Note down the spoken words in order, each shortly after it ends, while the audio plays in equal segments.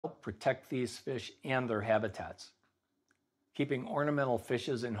help protect these fish and their habitats. Keeping ornamental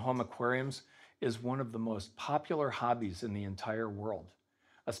fishes in home aquariums is one of the most popular hobbies in the entire world,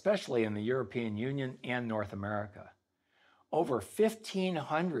 especially in the European Union and North America. Over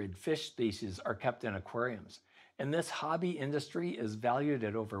 1,500 fish species are kept in aquariums, and this hobby industry is valued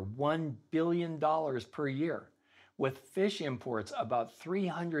at over $1 billion per year, with fish imports about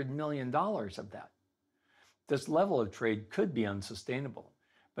 $300 million of that. This level of trade could be unsustainable,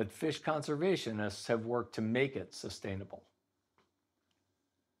 but fish conservationists have worked to make it sustainable.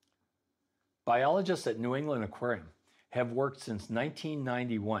 Biologists at New England Aquarium have worked since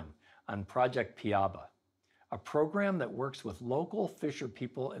 1991 on Project Piaba, a program that works with local fisher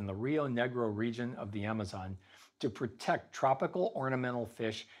people in the Rio Negro region of the Amazon to protect tropical ornamental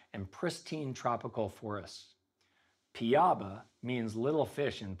fish and pristine tropical forests. Piaba means little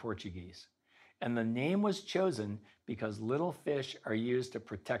fish in Portuguese, and the name was chosen because little fish are used to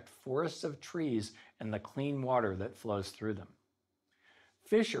protect forests of trees and the clean water that flows through them.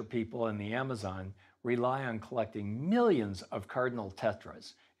 Fisher people in the Amazon rely on collecting millions of cardinal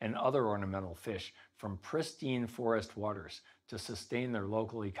tetras and other ornamental fish from pristine forest waters to sustain their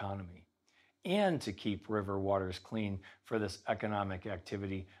local economy. And to keep river waters clean for this economic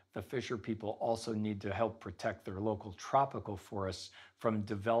activity, the fisher people also need to help protect their local tropical forests from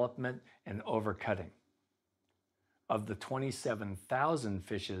development and overcutting. Of the 27,000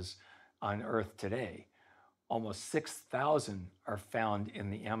 fishes on Earth today, almost 6,000 are found in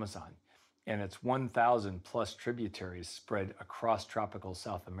the Amazon, and its 1,000 plus tributaries spread across tropical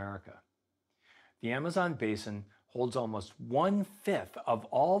South America. The Amazon basin holds almost 1/5 of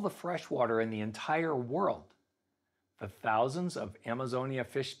all the fresh water in the entire world. The thousands of Amazonia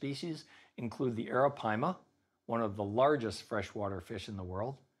fish species include the arapaima, one of the largest freshwater fish in the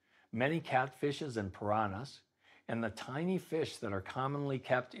world, many catfishes and piranhas, and the tiny fish that are commonly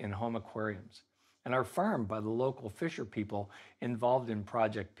kept in home aquariums and are farmed by the local fisher people involved in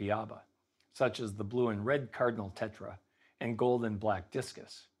Project Piaba, such as the blue and red cardinal tetra and gold and black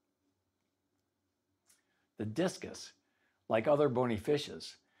discus. The discus, like other bony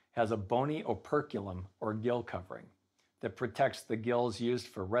fishes, has a bony operculum or gill covering that protects the gills used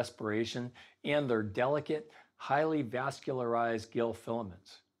for respiration and their delicate, highly vascularized gill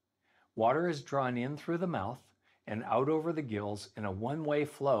filaments. Water is drawn in through the mouth and out over the gills in a one-way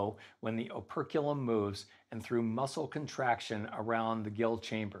flow when the operculum moves and through muscle contraction around the gill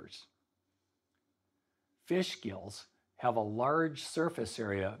chambers. Fish gills have a large surface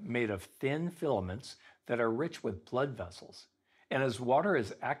area made of thin filaments that are rich with blood vessels, and as water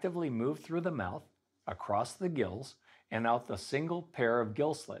is actively moved through the mouth, across the gills, and out the single pair of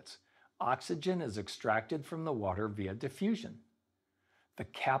gill slits, oxygen is extracted from the water via diffusion. The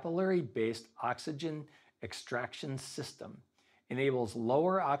capillary-based oxygen extraction system enables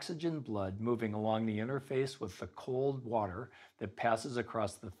lower oxygen blood moving along the interface with the cold water that passes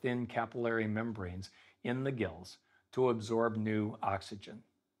across the thin capillary membranes in the gills to absorb new oxygen.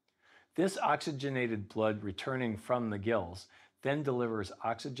 This oxygenated blood returning from the gills then delivers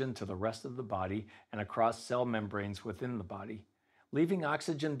oxygen to the rest of the body and across cell membranes within the body, leaving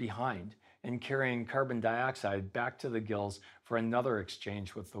oxygen behind and carrying carbon dioxide back to the gills for another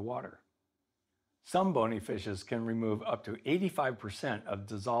exchange with the water. Some bony fishes can remove up to 85% of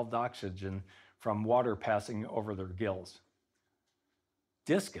dissolved oxygen from water passing over their gills.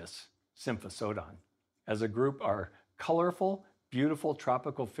 Discus, Symphysodon, as a group are colorful, beautiful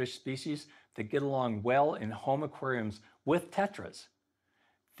tropical fish species that get along well in home aquariums with tetras.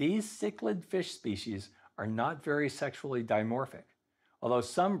 These cichlid fish species are not very sexually dimorphic, although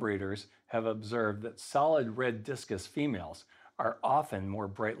some breeders have observed that solid red discus females are often more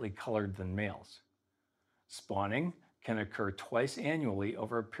brightly colored than males. Spawning can occur twice annually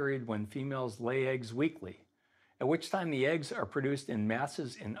over a period when females lay eggs weekly, at which time the eggs are produced in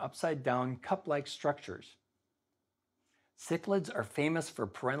masses in upside-down cup-like structures. Cichlids are famous for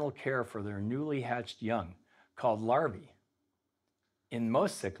parental care for their newly hatched young, called larvae. In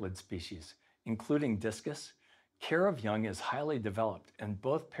most cichlid species, including discus, care of young is highly developed and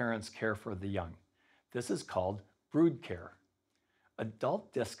both parents care for the young. This is called brood care.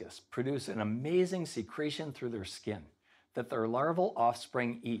 Adult discus produce an amazing secretion through their skin that their larval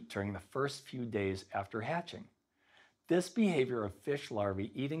offspring eat during the first few days after hatching. This behavior of fish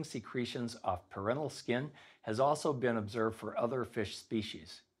larvae eating secretions off parental skin has also been observed for other fish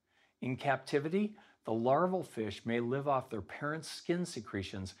species. In captivity, the larval fish may live off their parents' skin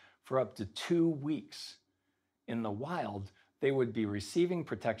secretions for up to 2 weeks. In the wild, they would be receiving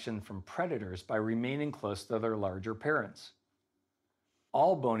protection from predators by remaining close to their larger parents.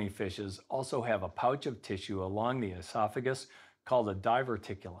 All bony fishes also have a pouch of tissue along the esophagus called a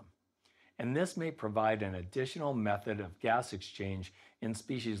diverticulum, and this may provide an additional method of gas exchange in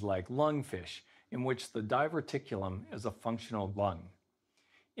species like lungfish, in which the diverticulum is a functional lung.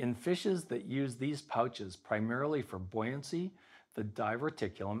 In fishes that use these pouches primarily for buoyancy, the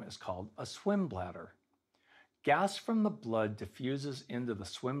diverticulum is called a swim bladder. Gas from the blood diffuses into the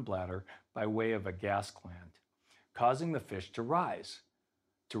swim bladder by way of a gas gland, causing the fish to rise.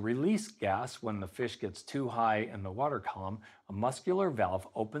 To release gas when the fish gets too high in the water column, a muscular valve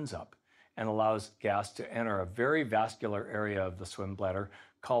opens up and allows gas to enter a very vascular area of the swim bladder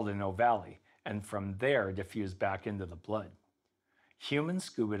called an ovale, and from there diffuse back into the blood. Human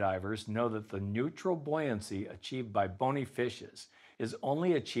scuba divers know that the neutral buoyancy achieved by bony fishes is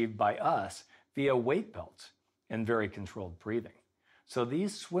only achieved by us via weight belts and very controlled breathing. So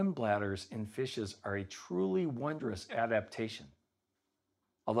these swim bladders in fishes are a truly wondrous adaptation.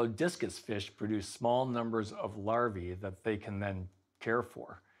 Although discus fish produce small numbers of larvae that they can then care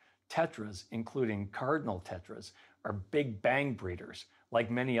for, tetras, including cardinal tetras, are big bang breeders,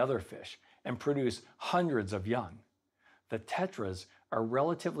 like many other fish, and produce hundreds of young. The tetras are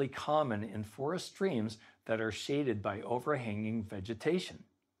relatively common in forest streams that are shaded by overhanging vegetation.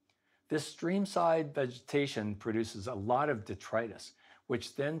 This streamside vegetation produces a lot of detritus,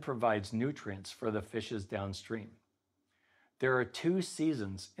 which then provides nutrients for the fishes downstream. There are 2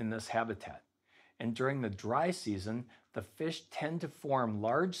 seasons in this habitat, and during the dry season, the fish tend to form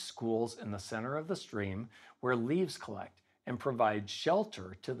large schools in the center of the stream where leaves collect and provide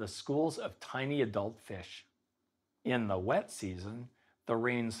shelter to the schools of tiny adult fish. In the wet season, the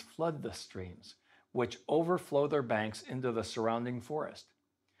rains flood the streams, which overflow their banks into the surrounding forest.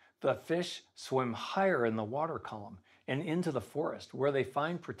 The fish swim higher in the water column and into the forest, where they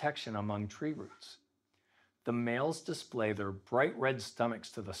find protection among tree roots. The males display their bright red stomachs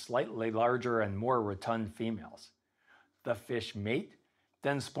to the slightly larger and more rotund females. The fish mate,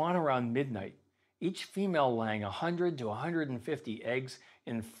 then spawn around midnight, each female laying 100 to 150 eggs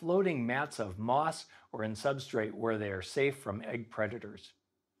in floating mats of moss or in substrate where they are safe from egg predators.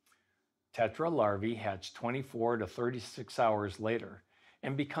 Tetra larvae hatch 24 to 36 hours later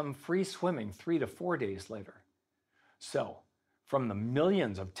and become free swimming 3 to 4 days later. So, from the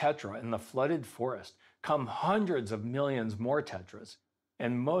millions of tetra in the flooded forest come hundreds of millions more tetras,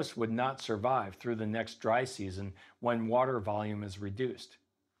 and most would not survive through the next dry season when water volume is reduced.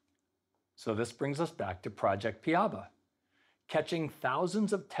 So this brings us back to Project Piaba. Catching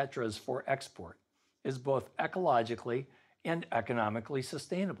thousands of tetras for export is both ecologically and economically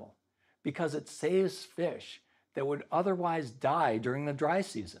sustainable because it saves fish that would otherwise die during the dry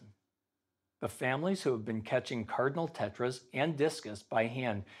season. The families who have been catching cardinal tetras and discus by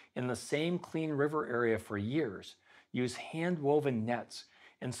hand in the same clean river area for years use hand-woven nets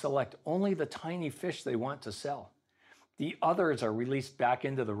and select only the tiny fish they want to sell. The others are released back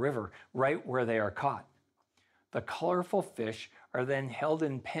into the river right where they are caught. The colorful fish are then held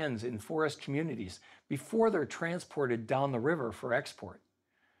in pens in forest communities before they're transported down the river for export.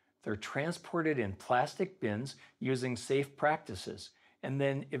 They're transported in plastic bins using safe practices, and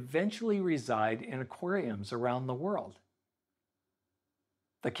then eventually reside in aquariums around the world.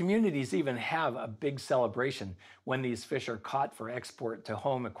 The communities even have a big celebration when these fish are caught for export to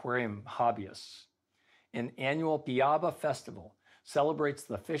home aquarium hobbyists. An annual Piaba festival celebrates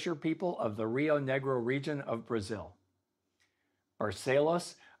the fisher people of the Rio Negro region of Brazil.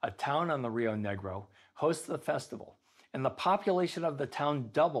 Barcelos, a town on the Rio Negro, hosts the festival, and the population of the town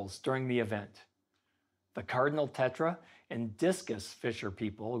doubles during the event. The cardinal tetra and discus fisher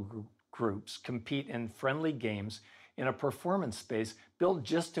people groups compete in friendly games in a performance space built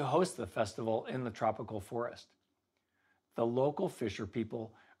just to host the festival in the tropical forest. The local fisher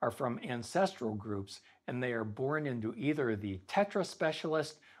people are from ancestral groups, and they are born into either the tetra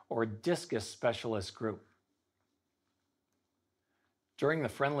specialist or discus specialist group. During the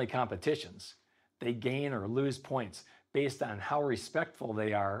friendly competitions, they gain or lose points based on how respectful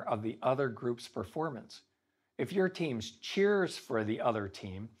they are of the other group's performance. If your team cheers for the other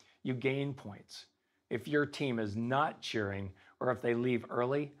team, you gain points. If your team is not cheering, or if they leave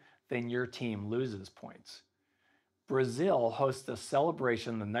early, then your team loses points. Brazil hosts a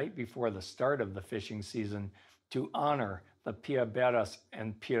celebration the night before the start of the fishing season to honor the Piaberas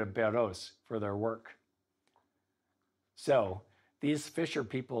and Piaberos for their work. So, these fisher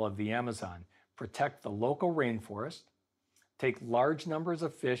people of the Amazon protect the local rainforest, take large numbers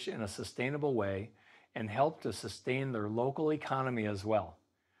of fish in a sustainable way, and help to sustain their local economy as well.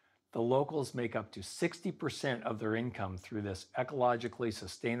 The locals make up to 60% of their income through this ecologically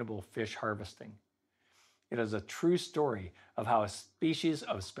sustainable fish harvesting. It is a true story of how a species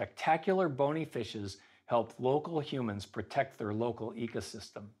of spectacular bony fishes help local humans protect their local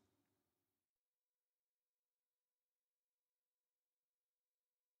ecosystem.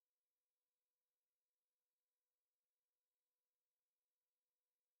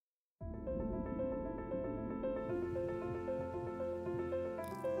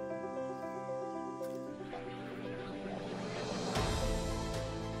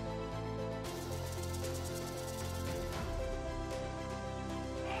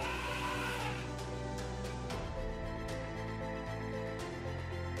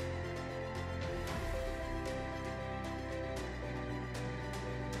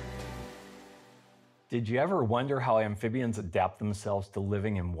 Did you ever wonder how amphibians adapt themselves to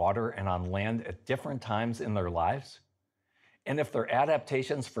living in water and on land at different times in their lives? And if their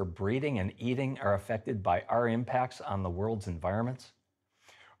adaptations for breeding and eating are affected by our impacts on the world's environments?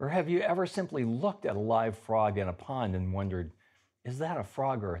 Or have you ever simply looked at a live frog in a pond and wondered, is that a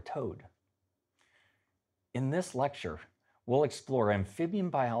frog or a toad? In this lecture, we'll explore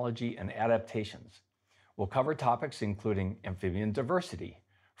amphibian biology and adaptations. We'll cover topics including amphibian diversity,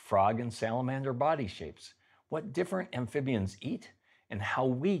 frog and salamander body shapes, what different amphibians eat, and how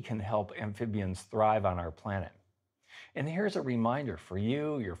we can help amphibians thrive on our planet. And here's a reminder for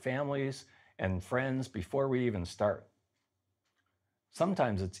you, your families, and friends before we even start.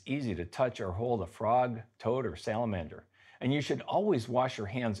 Sometimes it's easy to touch or hold a frog, toad, or salamander, and you should always wash your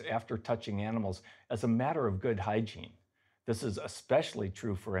hands after touching animals as a matter of good hygiene. This is especially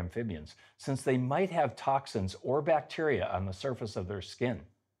true for amphibians, since they might have toxins or bacteria on the surface of their skin.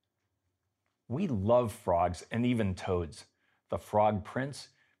 We love frogs and even toads. The Frog Prince,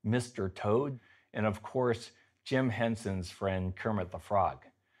 Mr. Toad, and of course, Jim Henson's friend Kermit the Frog.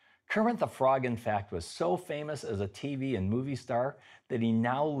 Kermit the Frog, in fact, was so famous as a TV and movie star that he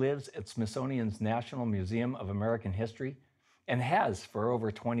now lives at Smithsonian's National Museum of American History and has for over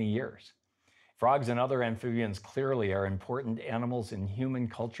 20 years. Frogs and other amphibians clearly are important animals in human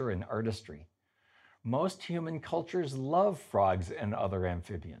culture and artistry. Most human cultures love frogs and other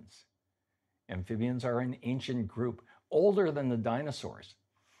amphibians. Amphibians are an ancient group, older than the dinosaurs.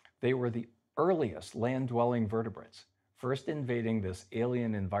 They were the earliest land-dwelling vertebrates, first invading this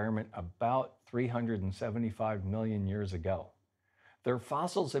alien environment about 375 million years ago. Their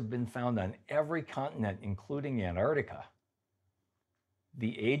fossils have been found on every continent, including Antarctica.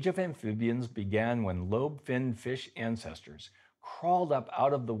 The age of amphibians began when lobe-finned fish ancestors crawled up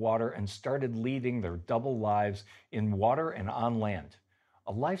out of the water and started leading their double lives in water and on land,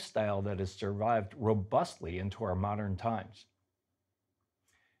 a lifestyle that has survived robustly into our modern times.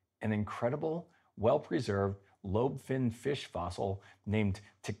 An incredible, well-preserved lobe-finned fish fossil named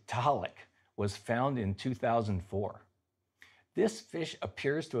Tiktaalik was found in 2004. This fish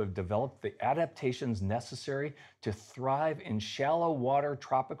appears to have developed the adaptations necessary to thrive in shallow water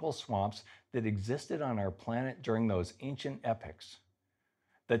tropical swamps that existed on our planet during those ancient epochs.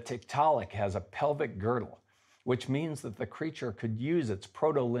 The Tiktaalik has a pelvic girdle, which means that the creature could use its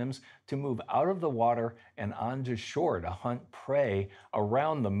protolimbs to move out of the water and onto shore to hunt prey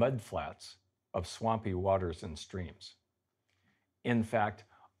around the mudflats of swampy waters and streams. In fact,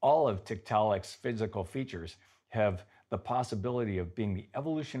 all of Tiktaalik's physical features have the possibility of being the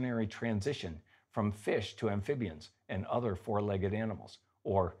evolutionary transition from fish to amphibians and other four-legged animals,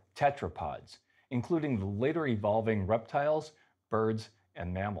 or tetrapods, including the later evolving reptiles, birds,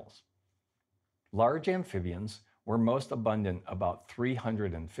 and mammals. Large amphibians were most abundant about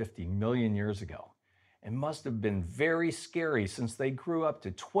 350 million years ago and must have been very scary since they grew up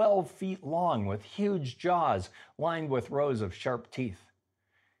to 12 feet long with huge jaws lined with rows of sharp teeth.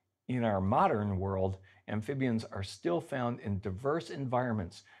 In our modern world, amphibians are still found in diverse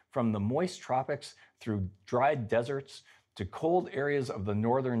environments, from the moist tropics through dry deserts to cold areas of the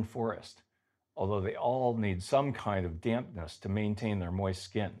northern forest, although they all need some kind of dampness to maintain their moist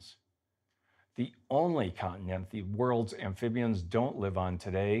skins. The only continent the world's amphibians don't live on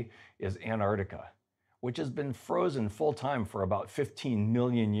today is Antarctica, which has been frozen full-time for about 15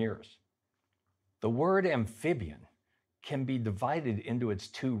 million years. The word amphibian can be divided into its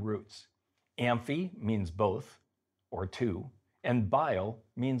two roots. Amphi means both, or two, and bio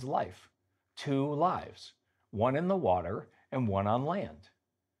means life, two lives, one in the water and one on land.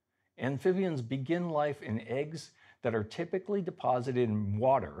 Amphibians begin life in eggs that are typically deposited in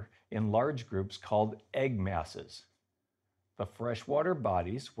water in large groups called egg masses. The freshwater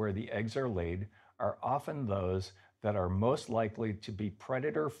bodies where the eggs are laid are often those that are most likely to be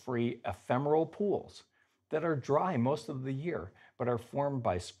predator-free ephemeral pools that are dry most of the year but are formed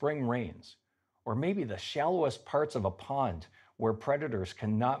by spring rains, or maybe the shallowest parts of a pond where predators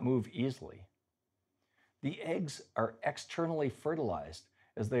cannot move easily. The eggs are externally fertilized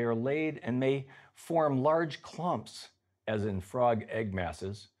as they are laid and may form large clumps, as in frog egg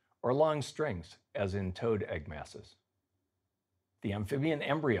masses, or long strings, as in toad egg masses. The amphibian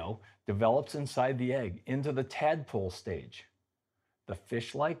embryo develops inside the egg into the tadpole stage. The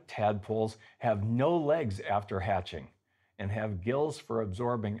fish-like tadpoles have no legs after hatching and have gills for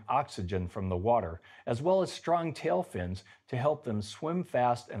absorbing oxygen from the water, as well as strong tail fins to help them swim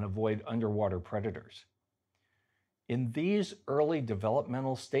fast and avoid underwater predators. In these early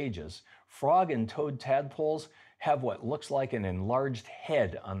developmental stages, frog and toad tadpoles have what looks like an enlarged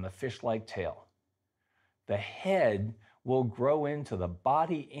head on the fish-like tail. The head will grow into the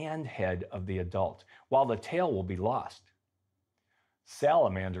body and head of the adult, while the tail will be lost.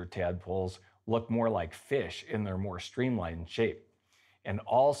 Salamander tadpoles look more like fish in their more streamlined shape, and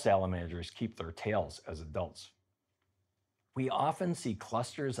all salamanders keep their tails as adults. We often see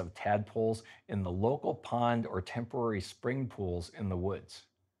clusters of tadpoles in the local pond or temporary spring pools in the woods.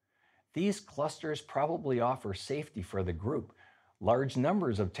 These clusters probably offer safety for the group. Large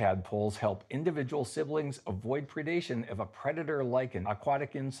numbers of tadpoles help individual siblings avoid predation if a predator like an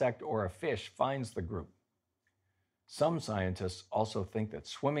aquatic insect or a fish finds the group. Some scientists also think that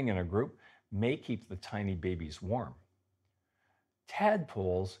swimming in a group may keep the tiny babies warm.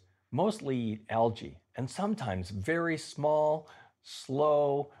 Tadpoles mostly eat algae and sometimes very small,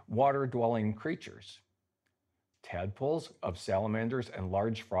 slow, water-dwelling creatures. Tadpoles of salamanders and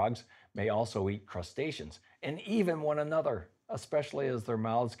large frogs may also eat crustaceans and even one another, especially as their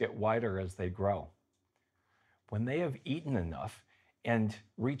mouths get wider as they grow. When they have eaten enough and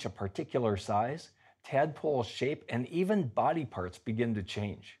reach a particular size, tadpole shape and even body parts begin to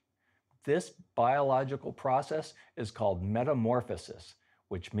change. This biological process is called metamorphosis,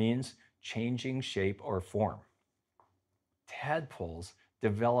 which means changing shape or form. Tadpoles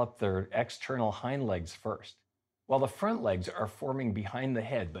develop their external hind legs first, while the front legs are forming behind the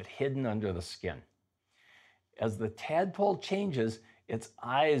head but hidden under the skin. As the tadpole changes, its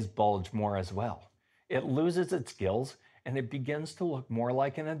eyes bulge more as well. It loses its gills and it begins to look more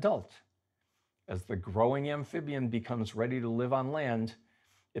like an adult. As the growing amphibian becomes ready to live on land,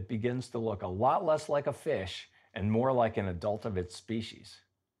 it begins to look a lot less like a fish and more like an adult of its species.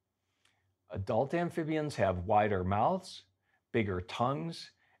 Adult amphibians have wider mouths, bigger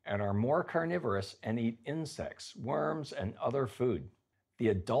tongues, and are more carnivorous and eat insects, worms, and other food. The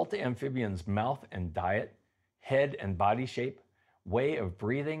adult amphibian's mouth and diet, head and body shape, way of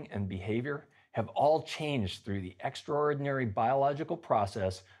breathing and behavior have all changed through the extraordinary biological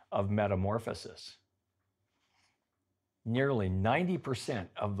process of metamorphosis. Nearly 90%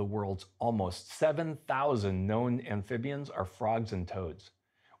 of the world's almost 7,000 known amphibians are frogs and toads,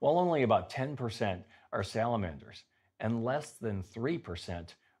 while only about 10% are salamanders, and less than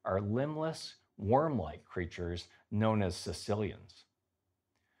 3% are limbless, worm-like creatures known as caecilians.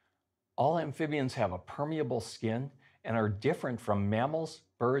 All amphibians have a permeable skin and are different from mammals,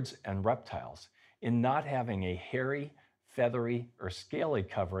 birds, and reptiles in not having a hairy, feathery, or scaly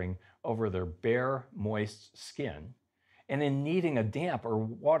covering over their bare, moist skin, and in needing a damp or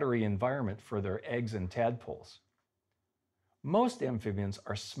watery environment for their eggs and tadpoles. Most amphibians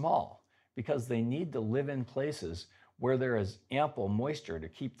are small because they need to live in places where there is ample moisture to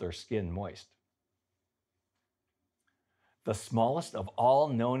keep their skin moist. The smallest of all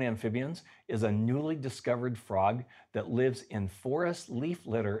known amphibians is a newly discovered frog that lives in forest leaf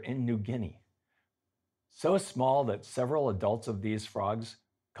litter in New Guinea. So small that several adults of these frogs,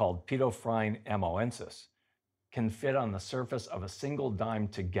 called Pedophrine amoensis, can fit on the surface of a single dime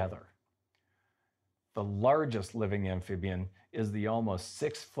together. The largest living amphibian is the almost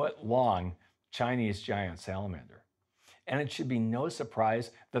 6-foot-long Chinese giant salamander. And it should be no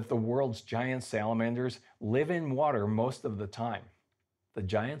surprise that the world's giant salamanders live in water most of the time. The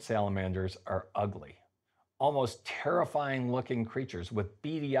giant salamanders are ugly, almost terrifying-looking creatures with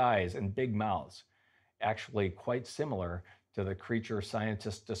beady eyes and big mouths, actually quite similar to the creature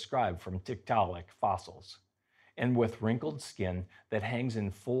scientists described from Tiktaalik fossils, and with wrinkled skin that hangs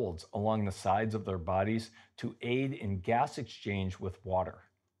in folds along the sides of their bodies to aid in gas exchange with water.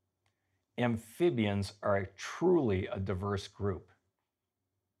 Amphibians are truly a diverse group.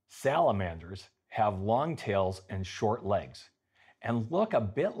 Salamanders have long tails and short legs, and look a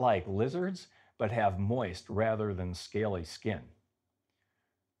bit like lizards, but have moist rather than scaly skin.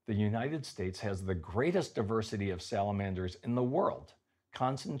 The United States has the greatest diversity of salamanders in the world,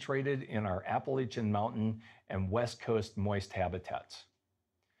 concentrated in our Appalachian Mountain and West Coast moist habitats.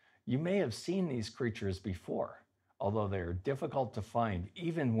 You may have seen these creatures before, although they are difficult to find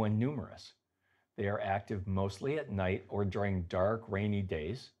even when numerous. They are active mostly at night or during dark, rainy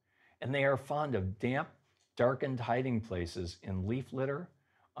days, and they are fond of damp, darkened hiding places in leaf litter,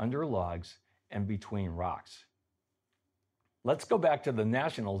 under logs, and between rocks. Let's go back to the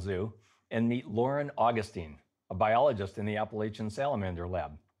National Zoo and meet Lauren Augustine, a biologist in the Appalachian Salamander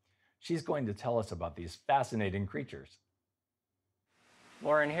Lab. She's going to tell us about these fascinating creatures.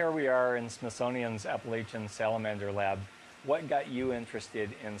 Lauren, here we are in Smithsonian's Appalachian Salamander Lab. What got you interested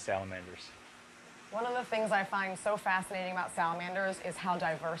in salamanders? One of the things I find so fascinating about salamanders is how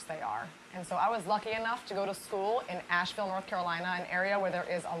diverse they are. And so I was lucky enough to go to school in Asheville, North Carolina, an area where there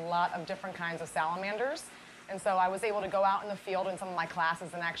is a lot of different kinds of salamanders. And so I was able to go out in the field in some of my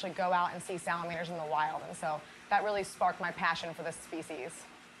classes and actually go out and see salamanders in the wild. And so that really sparked my passion for this species.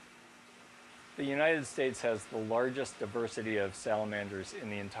 The United States has the largest diversity of salamanders in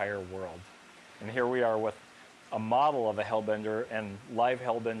the entire world. And here we are with a model of a hellbender and live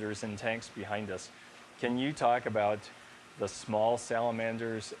hellbenders in tanks behind us. Can you talk about the small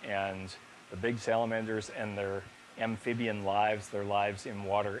salamanders and the big salamanders and their amphibian lives, their lives in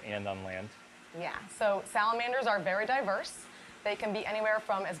water and on land? Yeah, so salamanders are very diverse. They can be anywhere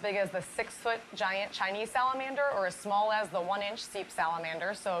from as big as the 6-foot giant Chinese salamander or as small as the 1-inch seep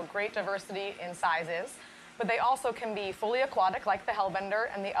salamander, so great diversity in sizes. But they also can be fully aquatic like the hellbender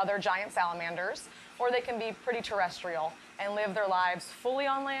and the other giant salamanders, or they can be pretty terrestrial and live their lives fully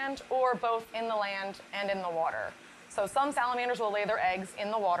on land or both in the land and in the water. So some salamanders will lay their eggs in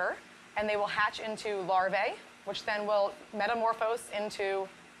the water and they will hatch into larvae, which then will metamorphose into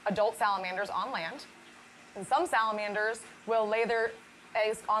adult salamanders on land. And some salamanders will lay their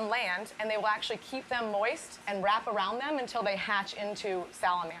eggs on land and they will actually keep them moist and wrap around them until they hatch into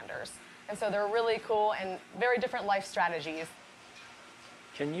salamanders. And so they're really cool and very different life strategies.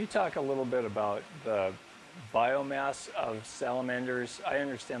 Can you talk a little bit about the biomass of salamanders? I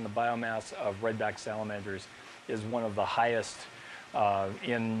understand the biomass of redback salamanders is one of the highest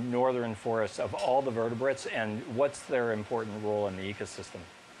in northern forests of all the vertebrates, and what's their important role in the ecosystem?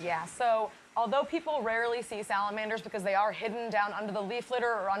 Yeah, so although people rarely see salamanders because they are hidden down under the leaf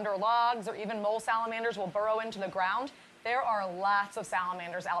litter or under logs, or even mole salamanders will burrow into the ground, there are lots of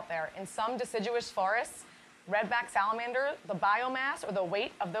salamanders out there. In some deciduous forests, redback salamander, the biomass or the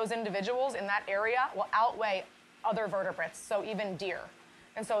weight of those individuals in that area will outweigh other vertebrates, so even deer.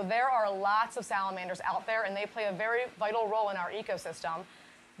 And so there are lots of salamanders out there, and they play a very vital role in our ecosystem.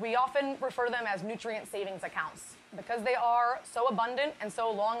 We often refer to them as nutrient savings accounts. Because they are so abundant and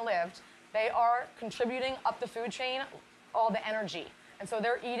so long-lived, they are contributing up the food chain all the energy. And so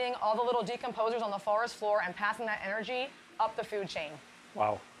they're eating all the little decomposers on the forest floor and passing that energy up the food chain.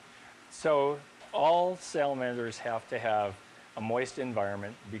 Wow. So all salamanders have to have a moist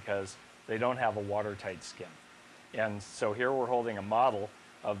environment because they don't have a watertight skin. And so here we're holding a model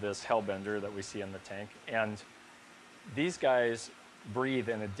of this hellbender that we see in the tank. And these guys breathe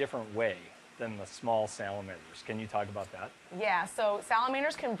in a different way than the small salamanders. Can you talk about that? Yeah, so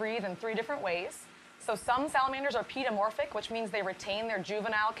salamanders can breathe in 3 different ways. So some salamanders are pedomorphic, which means they retain their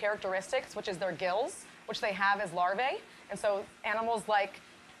juvenile characteristics, which is their gills, which they have as larvae. And so animals like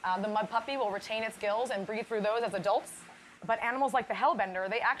the mud puppy will retain its gills and breathe through those as adults. But animals like the hellbender,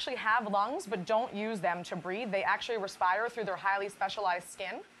 they actually have lungs but don't use them to breathe. They actually respire through their highly specialized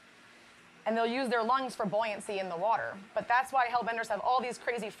skin. And they'll use their lungs for buoyancy in the water. But that's why hellbenders have all these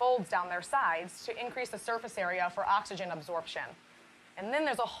crazy folds down their sides to increase the surface area for oxygen absorption. And then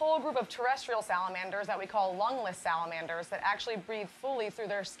there's a whole group of terrestrial salamanders that we call lungless salamanders that actually breathe fully through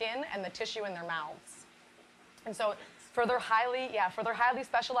their skin and the tissue in their mouths. And so for their highly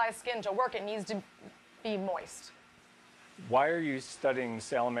specialized skin to work, it needs to be moist. Why are you studying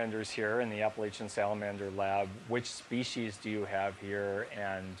salamanders here in the Appalachian Salamander Lab? Which species do you have here,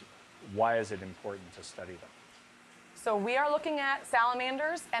 and why is it important to study them? So we are looking at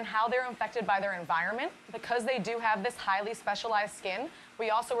salamanders and how they're affected by their environment. Because they do have this highly specialized skin,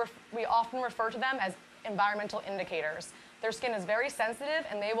 we often refer to them as environmental indicators. Their skin is very sensitive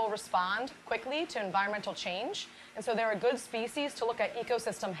and they will respond quickly to environmental change. And so they're a good species to look at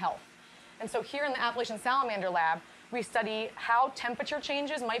ecosystem health. And so here in the Appalachian Salamander Lab, we study how temperature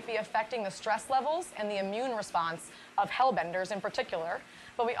changes might be affecting the stress levels and the immune response of hellbenders in particular.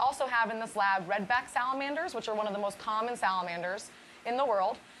 But we also have in this lab redback salamanders, which are one of the most common salamanders in the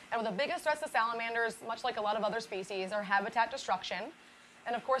world. And the biggest threats to salamanders, much like a lot of other species, are habitat destruction.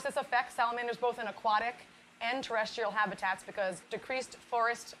 And of course, this affects salamanders both in aquatic and terrestrial habitats because decreased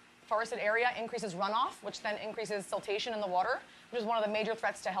forested area increases runoff, which then increases siltation in the water, which is one of the major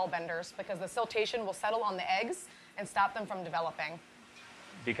threats to hellbenders because the siltation will settle on the eggs and stop them from developing.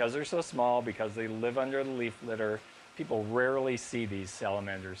 Because they're so small, because they live under the leaf litter, people rarely see these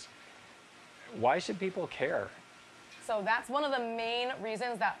salamanders. Why should people care? So that's one of the main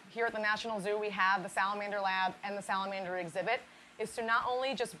reasons that here at the National Zoo we have the Salamander Lab and the Salamander exhibit, is to not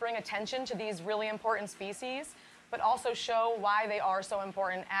only just bring attention to these really important species, but also show why they are so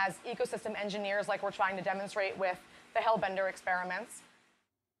important as ecosystem engineers like we're trying to demonstrate with the Hellbender experiments.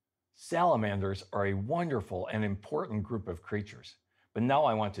 Salamanders are a wonderful and important group of creatures, but now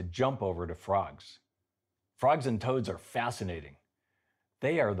I want to jump over to frogs. Frogs and toads are fascinating.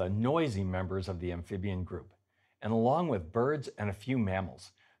 They are the noisy members of the amphibian group, and along with birds and a few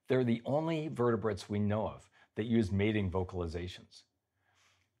mammals, they're the only vertebrates we know of that use mating vocalizations.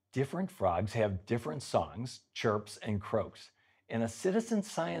 Different frogs have different songs, chirps, and croaks, and a citizen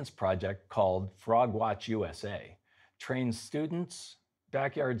science project called Frog Watch USA trains students,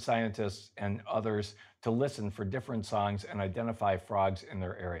 backyard scientists, and others to listen for different songs and identify frogs in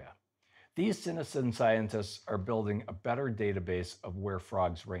their area. These citizen scientists are building a better database of where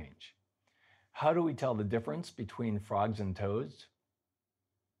frogs range. How do we tell the difference between frogs and toads?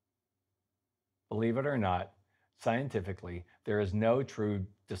 Believe it or not, scientifically, there is no true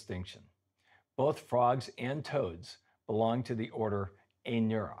distinction. Both frogs and toads belong to the order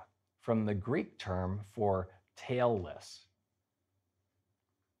Aenura, from the Greek term for tailless.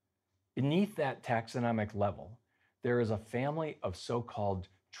 Beneath that taxonomic level, there is a family of so-called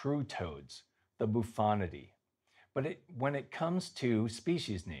true toads, the Bufonidae. But when it comes to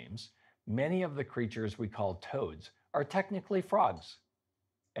species names, many of the creatures we call toads are technically frogs,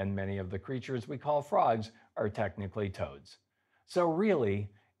 and many of the creatures we call frogs are technically toads. So really,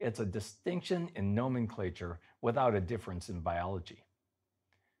 it's a distinction in nomenclature without a difference in biology.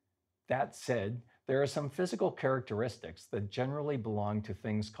 That said, there are some physical characteristics that generally belong to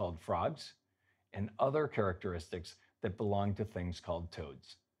things called frogs and other characteristics that belong to things called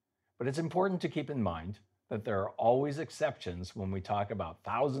toads. But it's important to keep in mind that there are always exceptions when we talk about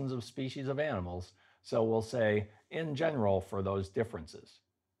thousands of species of animals, so we'll say in general for those differences.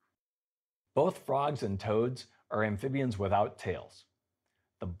 Both frogs and toads are amphibians without tails.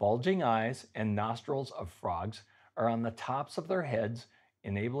 The bulging eyes and nostrils of frogs are on the tops of their heads,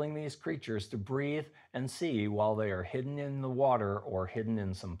 enabling these creatures to breathe and see while they are hidden in the water or hidden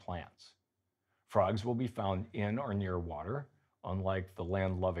in some plants. Frogs will be found in or near water, unlike the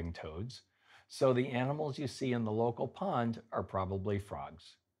land-loving toads, so the animals you see in the local pond are probably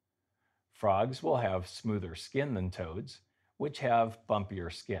frogs. Frogs will have smoother skin than toads, which have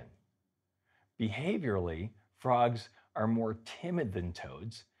bumpier skin. Behaviorally, frogs are more timid than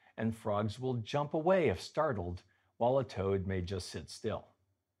toads, and frogs will jump away if startled, while a toad may just sit still.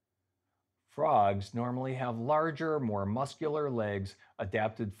 Frogs normally have larger, more muscular legs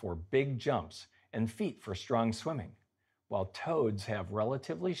adapted for big jumps and feet for strong swimming, while toads have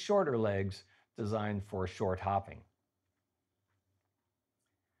relatively shorter legs designed for short hopping.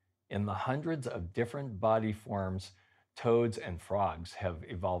 In the hundreds of different body forms toads and frogs have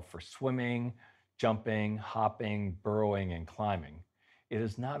evolved for swimming, jumping, hopping, burrowing, and climbing, it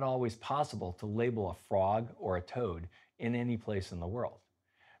is not always possible to label a frog or a toad in any place in the world.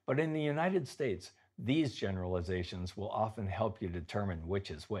 But in the United States, these generalizations will often help you determine which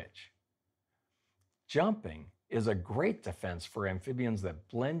is which. Jumping is a great defense for amphibians that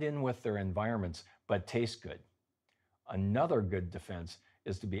blend in with their environments but taste good. Another good defense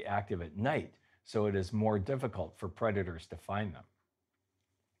is to be active at night, so it is more difficult for predators to find them.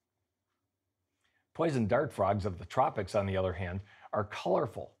 Poison dart frogs of the tropics, on the other hand, are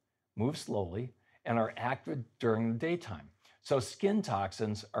colorful, move slowly, and are active during the daytime. So skin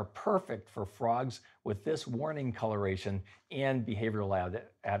toxins are perfect for frogs with this warning coloration and behavioral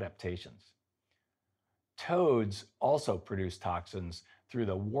adaptations. Toads also produce toxins through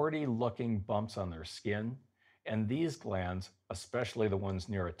the warty-looking bumps on their skin, and these glands, especially the ones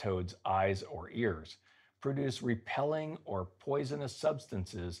near a toad's eyes or ears, produce repelling or poisonous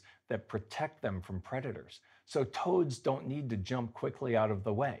substances that protect them from predators, so toads don't need to jump quickly out of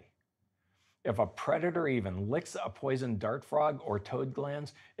the way. If a predator even licks a poisoned dart frog or toad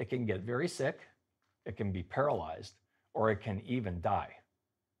glands, it can get very sick, it can be paralyzed, or it can even die.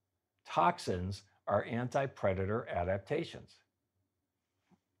 Toxins are anti-predator adaptations.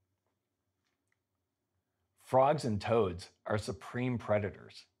 Frogs and toads are supreme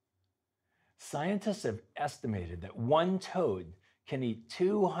predators. Scientists have estimated that one toad can eat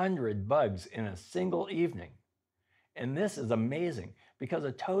 200 bugs in a single evening. And this is amazing because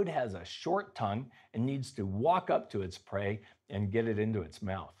a toad has a short tongue and needs to walk up to its prey and get it into its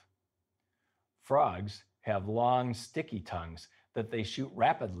mouth. Frogs have long, sticky tongues that they shoot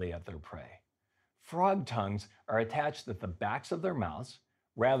rapidly at their prey. Frog tongues are attached at the backs of their mouths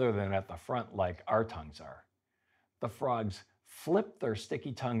rather than at the front like our tongues are. The frogs flip their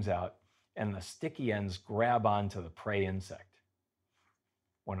sticky tongues out and the sticky ends grab onto the prey insect.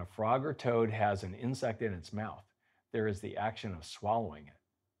 When a frog or toad has an insect in its mouth, there is the action of swallowing it.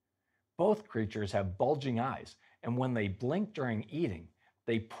 Both creatures have bulging eyes, and when they blink during eating,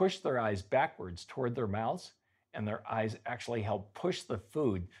 they push their eyes backwards toward their mouths, and their eyes actually help push the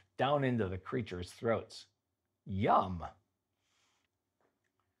food down into the creature's throats. Yum!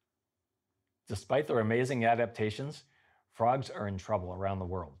 Despite their amazing adaptations, frogs are in trouble around the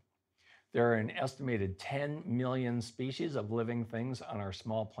world. There are an estimated 10 million species of living things on our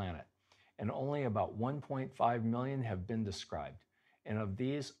small planet, and only about 1.5 million have been described, and of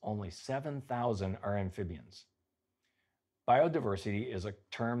these, only 7,000 are amphibians. Biodiversity is a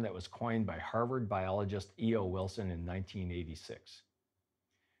term that was coined by Harvard biologist E.O. Wilson in 1986.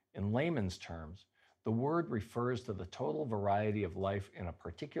 In layman's terms, the word refers to the total variety of life in a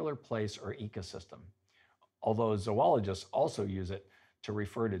particular place or ecosystem, although zoologists also use it to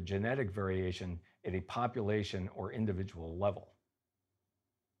refer to genetic variation at a population or individual level.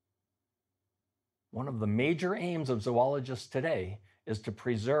 One of the major aims of zoologists today is to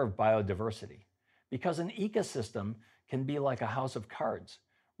preserve biodiversity, because an ecosystem can be like a house of cards.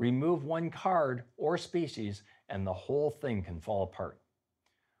 Remove one card or species, and the whole thing can fall apart.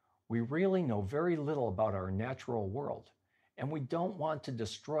 We really know very little about our natural world, and we don't want to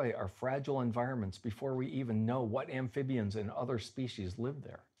destroy our fragile environments before we even know what amphibians and other species live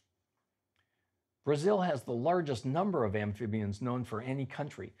there. Brazil has the largest number of amphibians known for any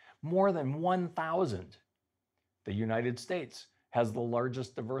country, more than 1,000. The United States has the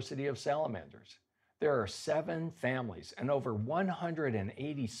largest diversity of salamanders. There are 7 families and over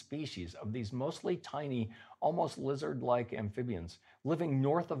 180 species of these mostly tiny, almost lizard-like amphibians living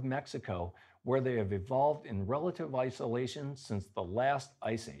north of Mexico, where they have evolved in relative isolation since the last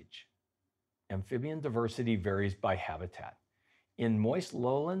ice age. Amphibian diversity varies by habitat. In moist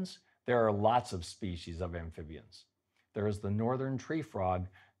lowlands, there are lots of species of amphibians. There is the northern tree frog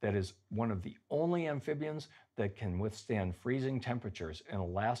that is one of the only amphibians that can withstand freezing temperatures in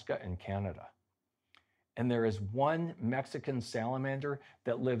Alaska and Canada. And there is one Mexican salamander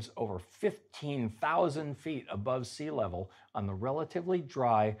that lives over 15,000 feet above sea level on the relatively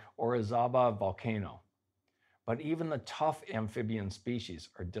dry Orizaba volcano. But even the tough amphibian species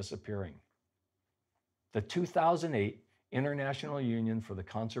are disappearing. The 2008 International Union for the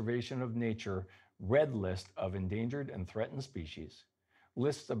Conservation of Nature Red List of Endangered and Threatened Species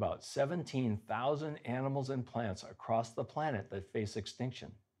lists about 17,000 animals and plants across the planet that face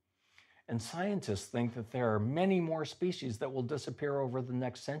extinction. And scientists think that there are many more species that will disappear over the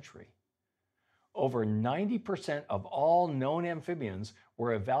next century. Over 90% of all known amphibians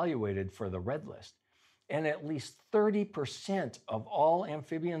were evaluated for the Red List, and at least 30% of all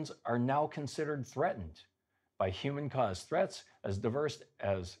amphibians are now considered threatened by human-caused threats as diverse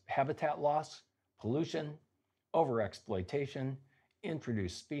as habitat loss, pollution, overexploitation,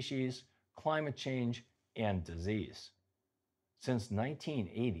 introduced species, climate change, and disease. Since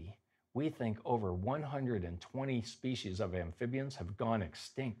 1980, we think over 120 species of amphibians have gone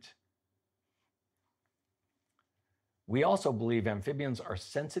extinct. We also believe amphibians are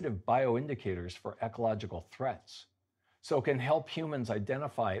sensitive bioindicators for ecological threats, so can help humans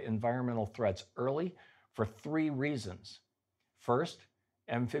identify environmental threats early for 3 reasons. First,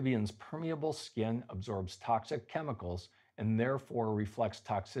 amphibians' permeable skin absorbs toxic chemicals and therefore reflects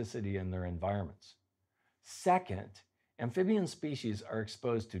toxicity in their environments. Second, amphibian species are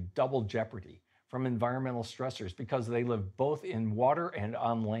exposed to double jeopardy from environmental stressors because they live both in water and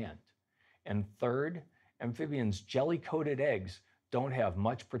on land. And third, amphibians' jelly-coated eggs don't have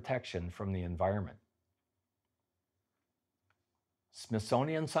much protection from the environment.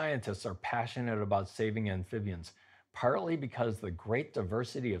 Smithsonian scientists are passionate about saving amphibians, partly because the great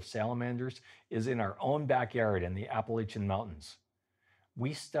diversity of salamanders is in our own backyard in the Appalachian Mountains.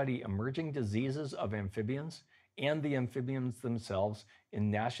 We study emerging diseases of amphibians and the amphibians themselves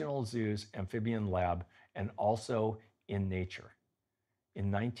in National Zoo's Amphibian Lab and also in Nature.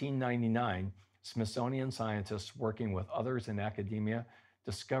 In 1999, Smithsonian scientists working with others in academia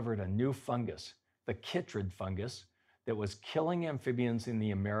discovered a new fungus, the chytrid fungus, that was killing amphibians in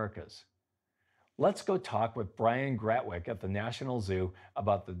the Americas. Let's go talk with Brian Gratwick at the National Zoo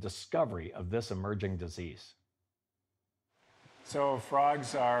about the discovery of this emerging disease. So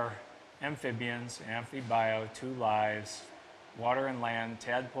frogs are amphibians, amphibio, 2 lives, water and land,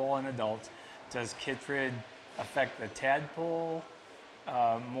 tadpole and adult. Does chytrid affect the tadpole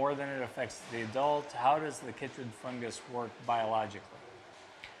more than it affects the adult? How does the chytrid fungus work biologically?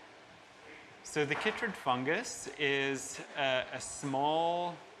 So the chytrid fungus is a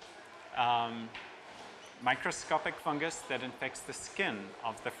small microscopic fungus that infects the skin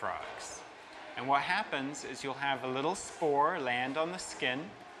of the frogs. And what happens is you'll have a little spore land on the skin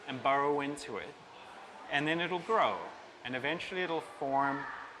and burrow into it. and then it'll grow. And eventually it'll form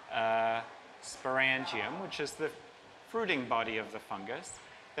a sporangium, which is the fruiting body of the fungus,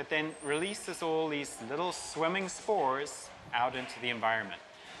 that then releases all these little swimming spores out into the environment.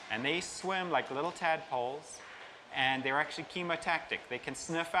 And they swim like little tadpoles, and they're actually chemotactic. They can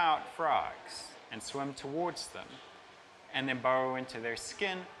sniff out frogs and swim towards them, and then burrow into their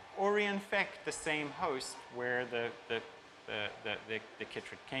skin or reinfect the same host where the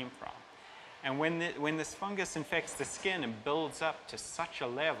chytrid came from. And when this fungus infects the skin and builds up to such a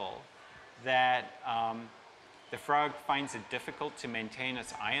level that the frog finds it difficult to maintain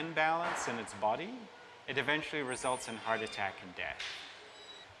its iron balance in its body, it eventually results in heart attack and death.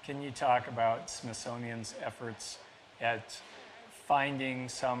 Can you talk about Smithsonian's efforts at finding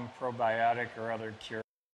some probiotic or other cure